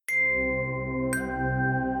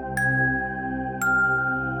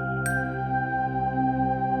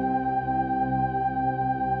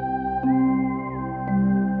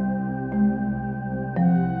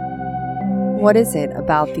What is it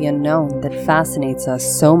about the unknown that fascinates us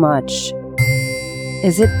so much?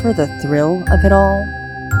 Is it for the thrill of it all?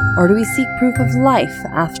 Or do we seek proof of life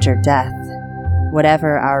after death?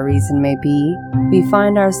 Whatever our reason may be, we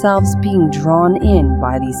find ourselves being drawn in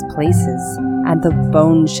by these places and the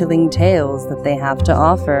bone-chilling tales that they have to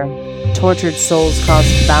offer. Tortured souls cross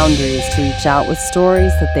boundaries to reach out with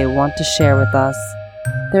stories that they want to share with us.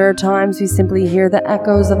 There are times we simply hear the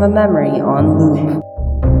echoes of a memory on loop.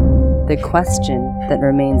 The question that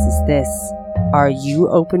remains is this: are you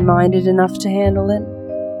open-minded enough to handle it?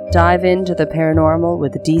 Dive into the paranormal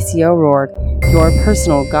with DC O'Rourke, your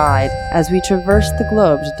personal guide, as we traverse the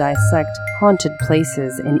globe to dissect haunted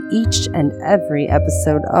places in each and every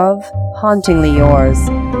episode of Hauntingly Yours,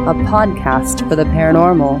 a podcast for the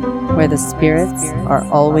paranormal, where the spirits are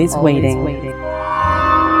always waiting.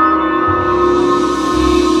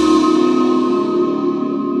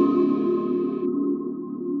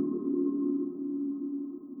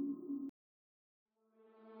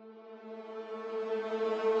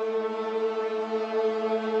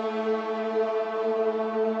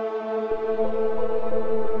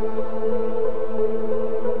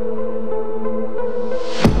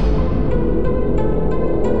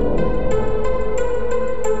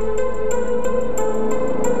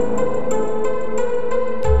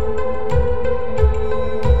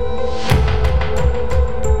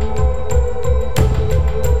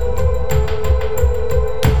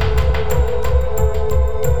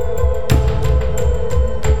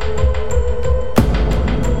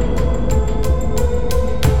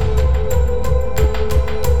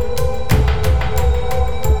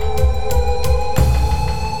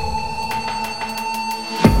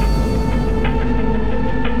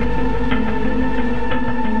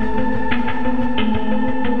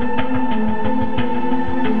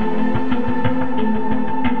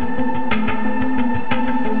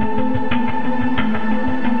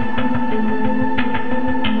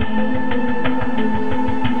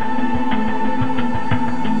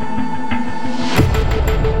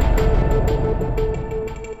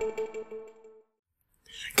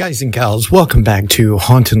 Guys and gals, welcome back to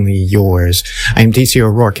Hauntingly Yours. I'm DC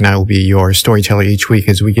O'Rourke, and I will be your storyteller each week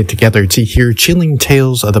as we get together to hear chilling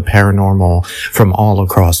tales of the paranormal from all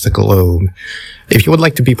across the globe. If you would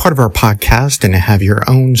like to be part of our podcast and have your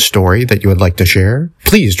own story that you would like to share,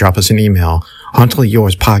 please drop us an email,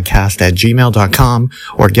 hauntinglyyourspodcast@gmail.com,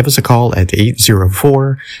 or give us a call at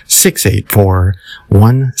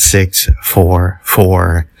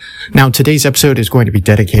 804-684-1644. Now, today's episode is going to be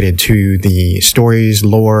dedicated to the stories,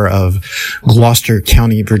 lore of Gloucester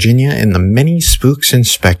County, Virginia, and the many spooks and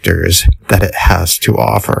specters that it has to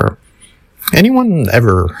offer. Anyone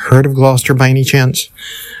ever heard of Gloucester by any chance?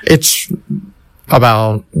 It's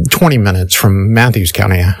about 20 minutes from Matthews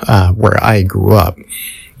County, where I grew up.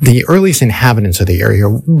 The earliest inhabitants of the area,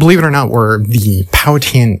 believe it or not, were the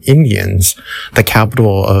Powhatan Indians. The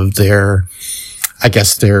capital of their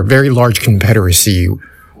very large confederacy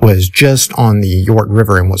was just on the York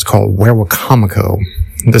River and was called Werowocomoco.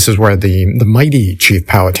 This is where the mighty Chief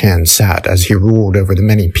Powhatan sat as he ruled over the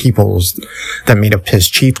many peoples that made up his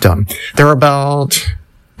chiefdom. There are about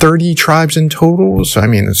 30 tribes in total, so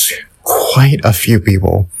it's quite a few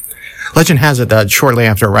people. Legend has it that shortly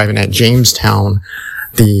after arriving at Jamestown,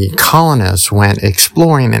 the colonists went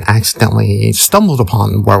exploring and accidentally stumbled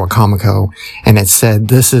upon Werowocomoco, and it said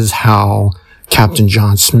this is how Captain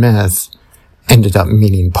John Smith ended up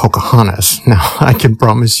meeting Pocahontas. Now, I can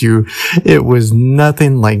promise you it was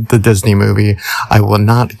nothing like the Disney movie. I will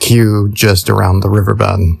not cue just around the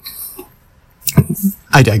riverbed.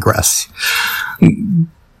 I digress.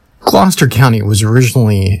 Gloucester County was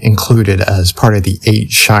originally included as part of the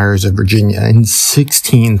 8 shires of Virginia in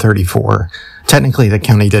 1634. Technically, the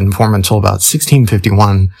county didn't form until about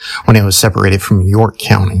 1651 when it was separated from York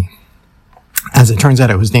County. As it turns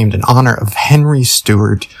out, it was named in honor of Henry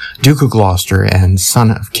Stuart, Duke of Gloucester and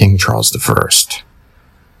son of King Charles I.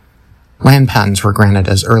 Land patents were granted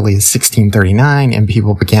as early as 1639, and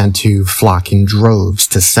people began to flock in droves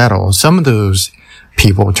to settle. Some of those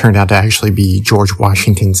people turned out to actually be George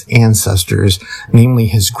Washington's ancestors, namely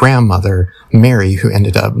his grandmother, Mary, who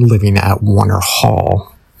ended up living at Warner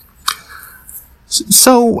Hall.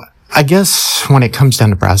 So, I guess when it comes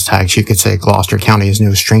down to brass tacks, you could say Gloucester County is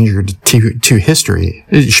no stranger to history.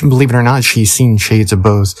 Believe it or not, she's seen shades of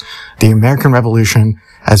both the American Revolution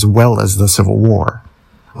as well as the Civil War.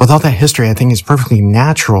 With all that history, I think it's perfectly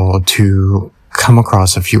natural to come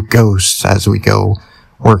across a few ghosts as we go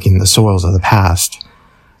working the soils of the past.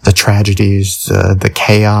 The tragedies, the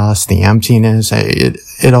chaos, the emptiness,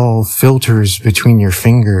 it all filters between your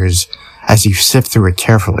fingers as you sift through it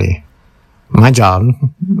carefully. My job,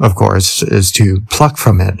 of course, is to pluck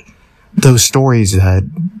from it those stories that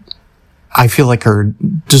I feel like are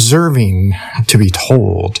deserving to be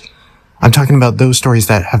told. I'm talking about those stories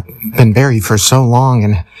that have been buried for so long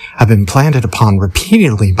and have been planted upon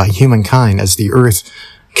repeatedly by humankind as the earth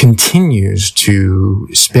continues to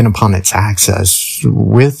spin upon its axis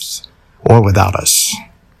with or without us.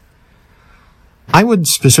 I would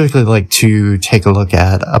specifically like to take a look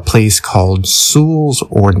at a place called Sewell's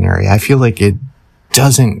Ordinary. I feel like it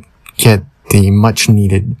doesn't get the much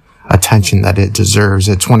needed attention that it deserves.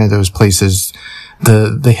 It's one of those places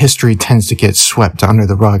the history tends to get swept under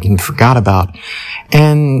the rug and forgot about.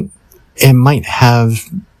 And it might have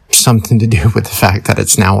something to do with the fact that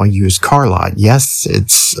it's now a used car lot. Yes,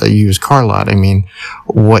 it's a used car lot. I mean,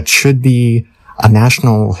 what should be a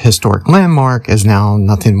National Historic Landmark is now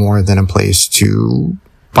nothing more than a place to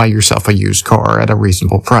buy yourself a used car at a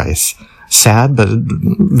reasonable price. Sad, but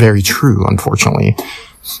very true, unfortunately.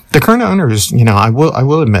 The current owners, I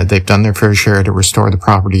will admit they've done their fair share to restore the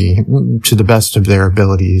property to the best of their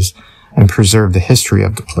abilities and preserve the history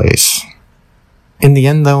of the place. In the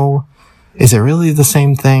end, though, is it really the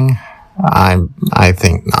same thing? I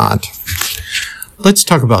think not. Let's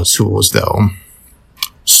talk about Sewell's, though.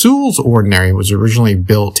 Sewell's Ordinary was originally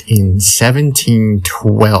built in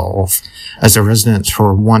 1712 as a residence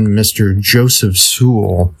for one Mr. Joseph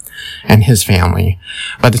Sewell and his family.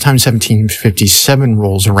 By the time 1757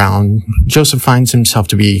 rolls around, Joseph finds himself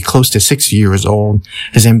to be close to 60 years old.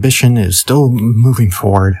 His ambition is still moving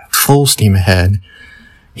forward, full steam ahead.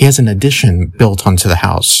 He has an addition built onto the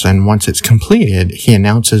house, and once it's completed, he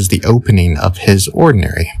announces the opening of his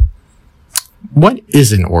ordinary. What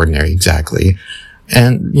is an ordinary exactly?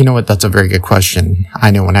 And you know what? That's a very good question.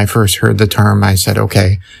 I know when I first heard the term, I said,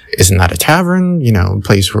 okay, isn't that a tavern? A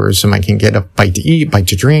place where somebody can get a bite to eat, bite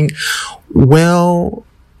to drink. Well,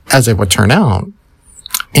 as it would turn out,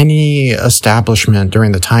 any establishment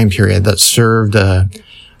during the time period that served a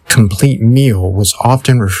complete meal was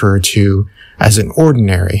often referred to as an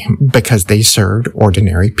ordinary because they served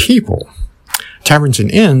ordinary people. Taverns and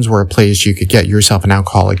inns were a place you could get yourself an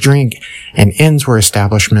alcoholic drink, and inns were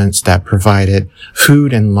establishments that provided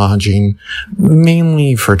food and lodging,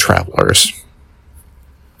 mainly for travelers.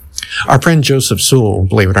 Our friend Joseph Sewell,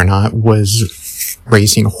 believe it or not, was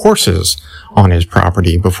raising horses on his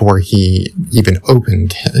property before he even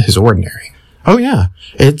opened his ordinary. Oh yeah,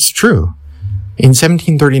 it's true. In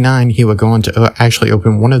 1739, he would go on to actually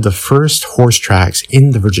open one of the first horse tracks in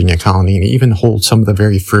the Virginia colony and even hold some of the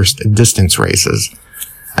very first distance races.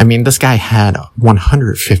 I mean, this guy had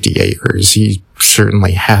 150 acres. He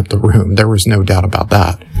certainly had the room. There was no doubt about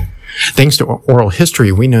that. Thanks to oral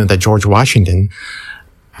history, we know that George Washington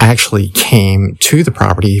actually came to the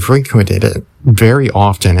property, frequented it very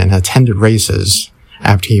often, and attended races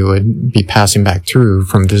after he would be passing back through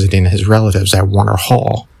from visiting his relatives at Warner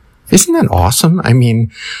Hall. Isn't that awesome? I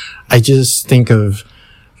mean, I just think of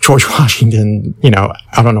George Washington, out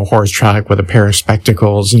on a horse track with a pair of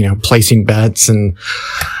spectacles, placing bets and,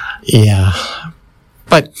 yeah.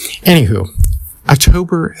 But anywho,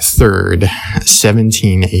 October 3rd,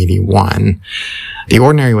 1781, the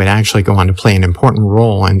ordinary would actually go on to play an important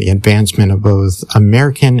role in the advancement of both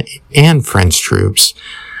American and French troops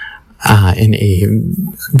in a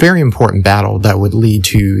very important battle that would lead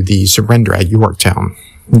to the surrender at Yorktown.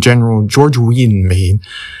 General George Wheaton made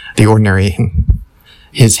the ordinary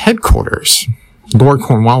his headquarters. Lord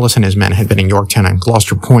Cornwallis and his men had been in Yorktown and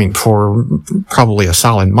Gloucester Point for probably a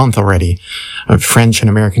solid month already. French and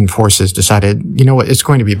American forces decided, it's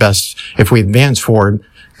going to be best if we advance forward,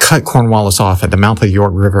 cut Cornwallis off at the mouth of the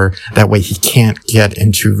York River. That way he can't get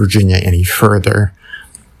into Virginia any further.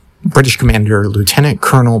 British Commander Lieutenant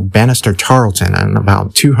Colonel Bannister Tarleton and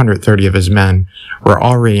about 230 of his men were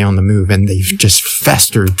already on the move, and they've just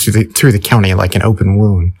festered through the county like an open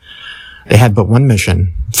wound. They had but one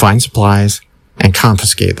mission: find supplies and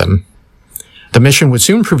confiscate them. The mission would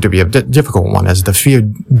soon prove to be a difficult one, as the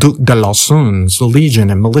Vieux-Duc de Lauzun's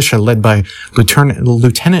legion and militia led by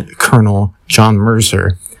Lieutenant Colonel John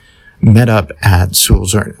Mercer met up at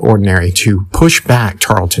Sewell's Ordinary to push back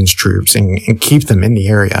Tarleton's troops and keep them in the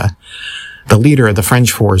area. The leader of the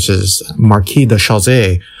French forces, Marquis de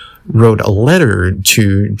Chausey, wrote a letter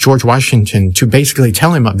to George Washington to basically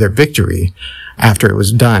tell him of their victory after it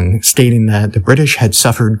was done, stating that the British had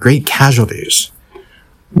suffered great casualties.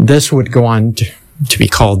 This would go on to be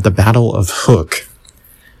called the Battle of Hook.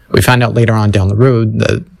 We find out later on down the road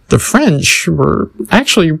that the French were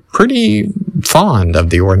actually pretty fond of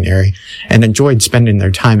the ordinary and enjoyed spending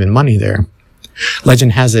their time and money there.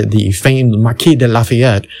 Legend has it the famed Marquis de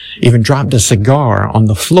Lafayette even dropped a cigar on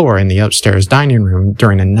the floor in the upstairs dining room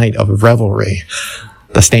during a night of revelry.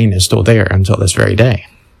 The stain is still there until this very day.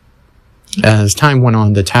 As time went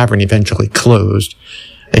on, the tavern eventually closed.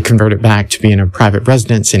 It converted back to being a private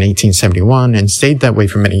residence in 1871 and stayed that way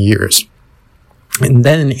for many years. And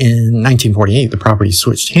then in 1948, the property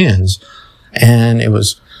switched hands, and it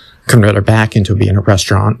was converted back into being a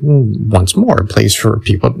restaurant once more, a place for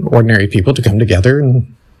people, ordinary people, to come together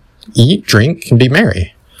and eat, drink, and be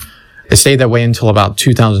merry. It stayed that way until about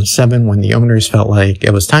 2007, when the owners felt like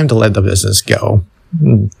it was time to let the business go.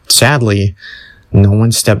 Sadly, no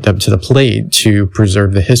one stepped up to the plate to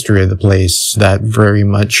preserve the history of the place that very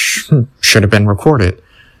much should have been recorded.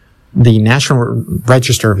 The National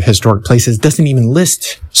Register of Historic Places doesn't even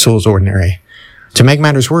list Sewell's Ordinary. To make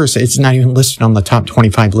matters worse, it's not even listed on the top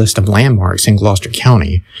 25 list of landmarks in Gloucester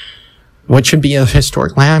County. What should be a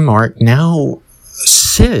historic landmark now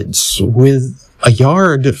sits with a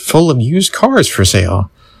yard full of used cars for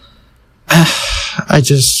sale. I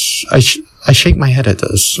shake my head at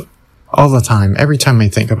this all the time, every time I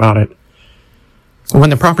think about it. When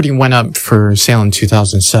the property went up for sale in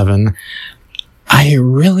 2007, I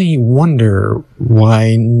really wonder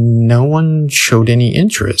why no one showed any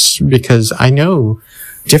interest, because I know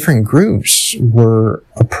different groups were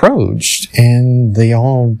approached and they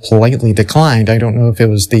all politely declined. I don't know if it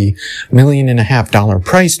was the $1.5 million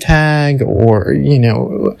price tag or,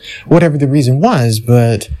 whatever the reason was,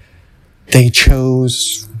 but they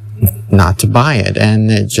chose not to buy it,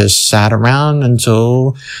 and it just sat around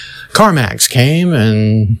until CarMax came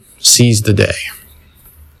and seized the day.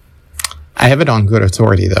 I have it on good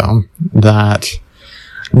authority, though, that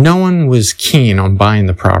no one was keen on buying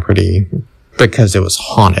the property because it was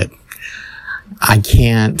haunted. I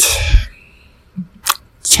can't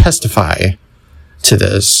testify to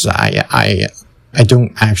this. I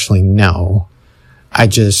don't actually know. I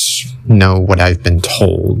just know what I've been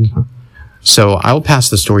told. So I'll pass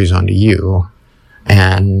the stories on to you,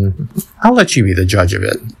 and I'll let you be the judge of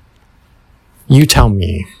it. You tell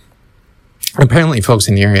me. Apparently, folks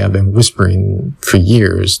in the area have been whispering for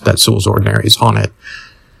years that Sewell's Ordinary is haunted.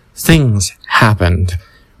 Things happened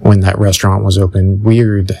when that restaurant was open.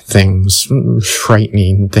 Weird things,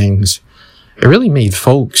 frightening things. It really made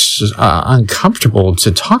folks uncomfortable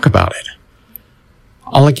to talk about it.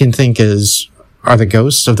 All I can think is, are the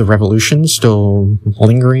ghosts of the Revolution still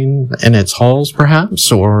lingering in its halls,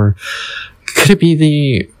 perhaps? Or could it be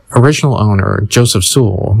the original owner, Joseph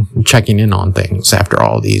Sewell, checking in on things after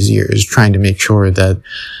all these years, trying to make sure that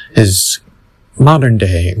his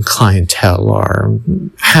modern-day clientele are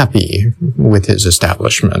happy with his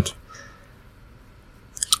establishment?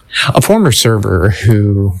 A former server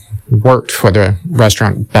who worked for the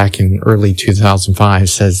restaurant back in early 2005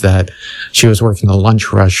 says that she was working the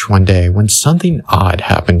lunch rush one day when something odd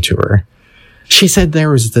happened to her. She said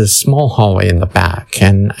there was this small hallway in the back,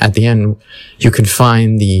 and at the end, you could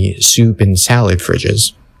find the soup and salad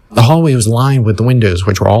fridges. The hallway was lined with the windows,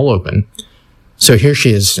 which were all open. So here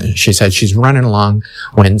she is, she said she's running along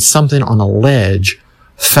when something on a ledge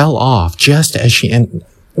fell off just as she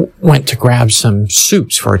went to grab some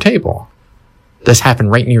soups for a table. This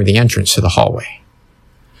happened right near the entrance to the hallway.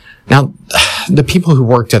 Now, the people who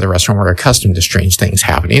worked at the restaurant were accustomed to strange things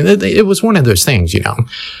happening. It was one of those things,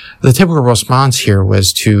 The typical response here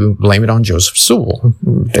was to blame it on Joseph Sewell.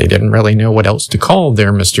 They didn't really know what else to call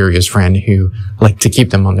their mysterious friend who liked to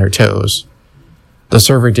keep them on their toes. The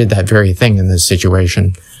server did that very thing in this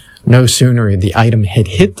situation. No sooner had the item had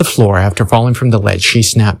hit the floor after falling from the ledge, she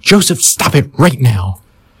snapped, "Joseph, stop it right now!"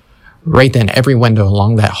 Right then, every window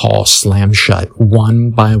along that hall slammed shut, one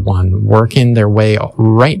by one, working their way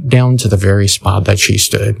right down to the very spot that she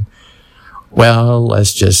stood. Well,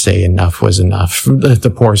 let's just say enough was enough.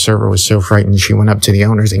 The poor server was so frightened she went up to the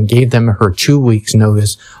owners and gave them her 2 weeks'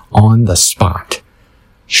 notice on the spot.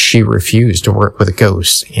 She refused to work with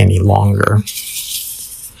ghosts any longer.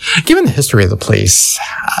 Given the history of the place,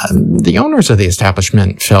 the owners of the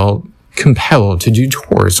establishment felt compelled to do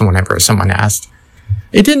tours whenever someone asked.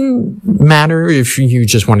 It didn't matter if you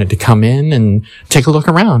just wanted to come in and take a look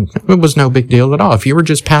around. It was no big deal at all. If you were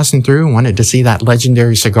just passing through and wanted to see that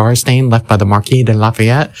legendary cigar stain left by the Marquis de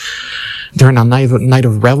Lafayette during a night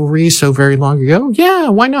of revelry so very long ago, yeah,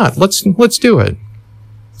 why not? Let's do it.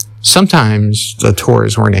 Sometimes the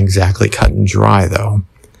tours weren't exactly cut and dry, though.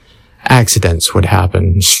 Accidents would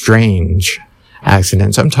happen, strange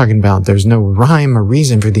accidents. I'm talking about there's no rhyme or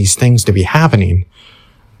reason for these things to be happening,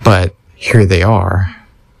 but here they are.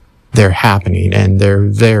 They're happening, and they're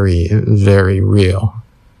very, very real.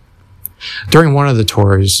 During one of the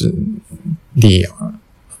tours, the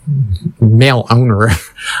male owner,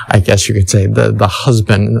 I guess you could say, the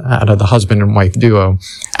husband out of the husband and wife duo,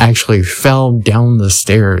 actually fell down the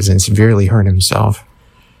stairs and severely hurt himself.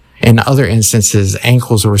 In other instances,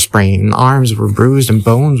 ankles were sprained, arms were bruised, and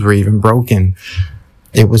bones were even broken.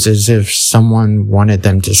 It was as if someone wanted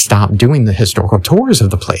them to stop doing the historical tours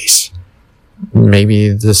of the place. Maybe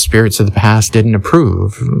the spirits of the past didn't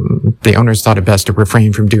approve. The owners thought it best to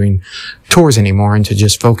refrain from doing tours anymore and to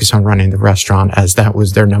just focus on running the restaurant, as that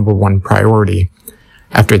was their number one priority.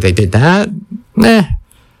 After they did that,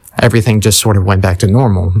 everything just sort of went back to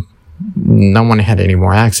normal. No one had any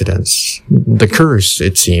more accidents. The curse,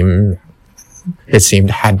 it seemed,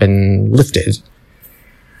 had been lifted.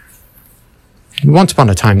 Once upon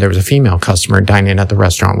a time, there was a female customer dining at the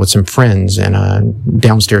restaurant with some friends in a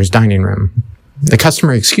downstairs dining room. The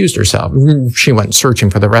customer excused herself. She went searching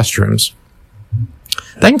for the restrooms.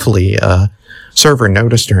 Thankfully, a server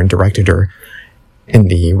noticed her and directed her in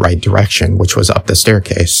the right direction, which was up the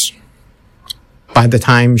staircase. By the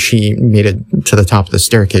time she made it to the top of the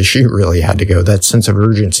staircase, she really had to go. That sense of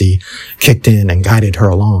urgency kicked in and guided her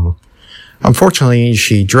along. Unfortunately,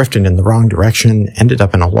 she drifted in the wrong direction, ended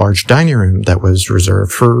up in a large dining room that was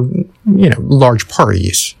reserved for, large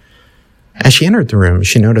parties. As she entered the room,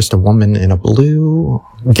 she noticed a woman in a blue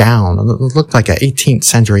gown. It looked like an 18th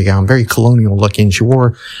century gown, very colonial looking. She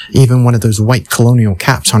wore even one of those white colonial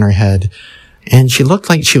caps on her head, and she looked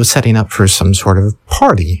like she was setting up for some sort of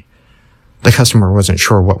party. The customer wasn't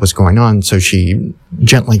sure what was going on, so she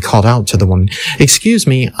gently called out to the woman, "Excuse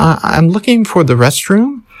me, I'm looking for the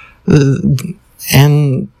restroom."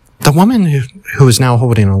 And the woman who was now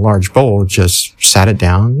holding a large bowl just sat it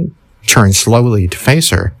down, turned slowly to face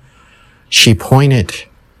her. She pointed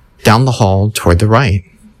down the hall toward the right.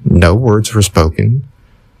 No words were spoken.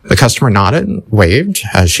 The customer nodded and waved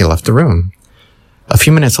as she left the room. A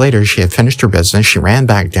few minutes later, she had finished her business. She ran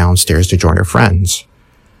back downstairs to join her friends.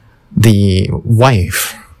 The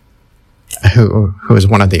wife, who was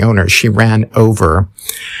one of the owners, she ran over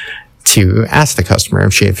to ask the customer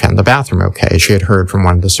if she had found the bathroom okay. She had heard from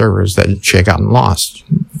one of the servers that she had gotten lost.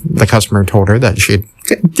 The customer told her that she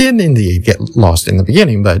did indeed get lost in the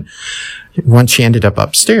beginning, but once she ended up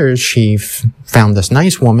upstairs, she found this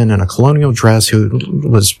nice woman in a colonial dress who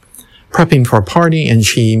was prepping for a party, and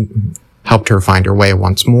she helped her find her way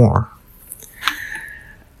once more.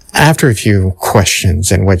 After a few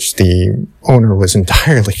questions in which the owner was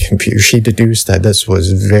entirely confused, she deduced that this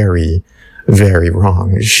was very, very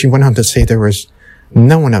wrong. She went on to say there was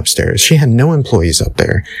no one upstairs. She had no employees up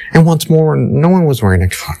there. And once more, no one was wearing a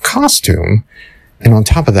costume. And on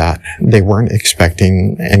top of that, they weren't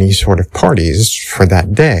expecting any sort of parties for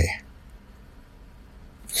that day.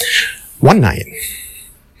 One night,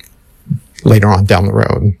 later on down the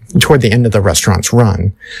road, toward the end of the restaurant's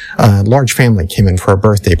run, a large family came in for a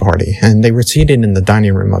birthday party, and they were seated in the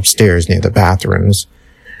dining room upstairs near the bathrooms.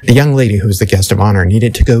 The young lady who was the guest of honor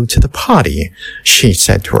needed to go to the potty, she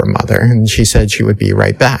said to her mother, and she said she would be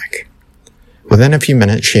right back. Within a few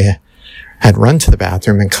minutes, she had run to the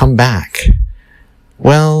bathroom and come back.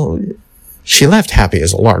 Well, she left happy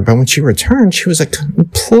as a lark, but when she returned, she was a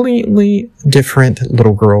completely different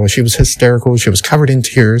little girl. She was hysterical. She was covered in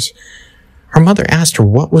tears. Her mother asked her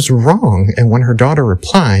what was wrong, and when her daughter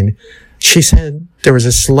replied, she said there was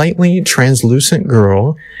a slightly translucent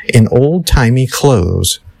girl in old-timey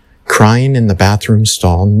clothes crying in the bathroom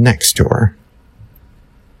stall next to her.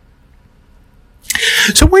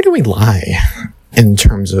 So where do we lie in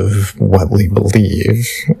terms of what we believe?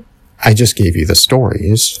 I just gave you the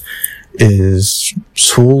stories. Is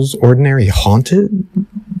Sewell's Ordinary haunted?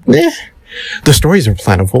 The stories are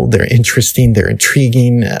plentiful. They're interesting. They're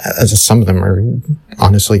intriguing. Some of them are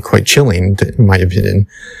honestly quite chilling, in my opinion.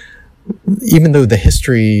 Even though the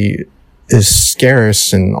history is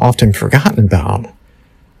scarce and often forgotten about,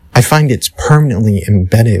 I find it's permanently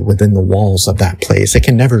embedded within the walls of that place. It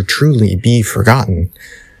can never truly be forgotten.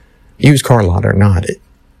 Used car lot or not,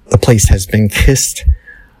 the place has been kissed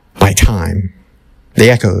by time. The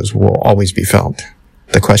echoes will always be felt.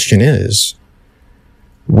 The question is,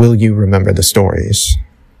 will you remember the stories?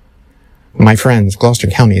 My friends, Gloucester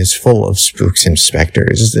County is full of spooks and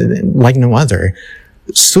specters, like no other.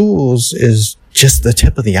 Sewell's is just the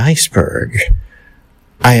tip of the iceberg.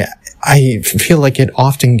 I feel like it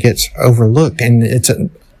often gets overlooked, and it's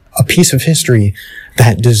a piece of history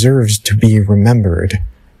that deserves to be remembered.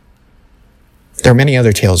 There are many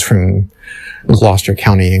other tales from Gloucester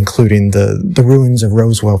County, including the ruins of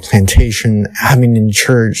Rosewell Plantation, Abingdon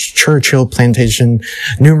Church, Churchill Plantation,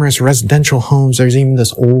 numerous residential homes. There's even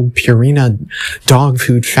this old Purina dog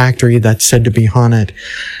food factory that's said to be haunted.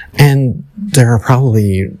 And there are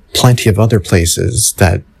probably plenty of other places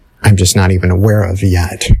that I'm just not even aware of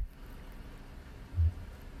yet.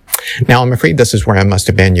 Now, I'm afraid this is where I must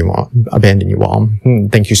abandon you all.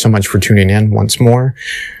 Thank you so much for tuning in once more.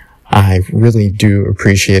 I really do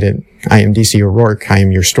appreciate it. I am DC O'Rourke. I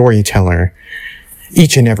am your storyteller.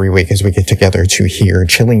 Each and every week as we get together to hear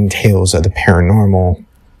chilling tales of the paranormal.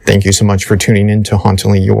 Thank you so much for tuning in to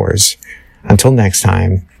Hauntingly Yours. Until next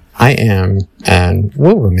time, I am and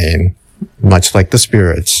will remain, much like the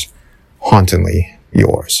spirits, hauntingly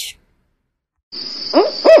yours.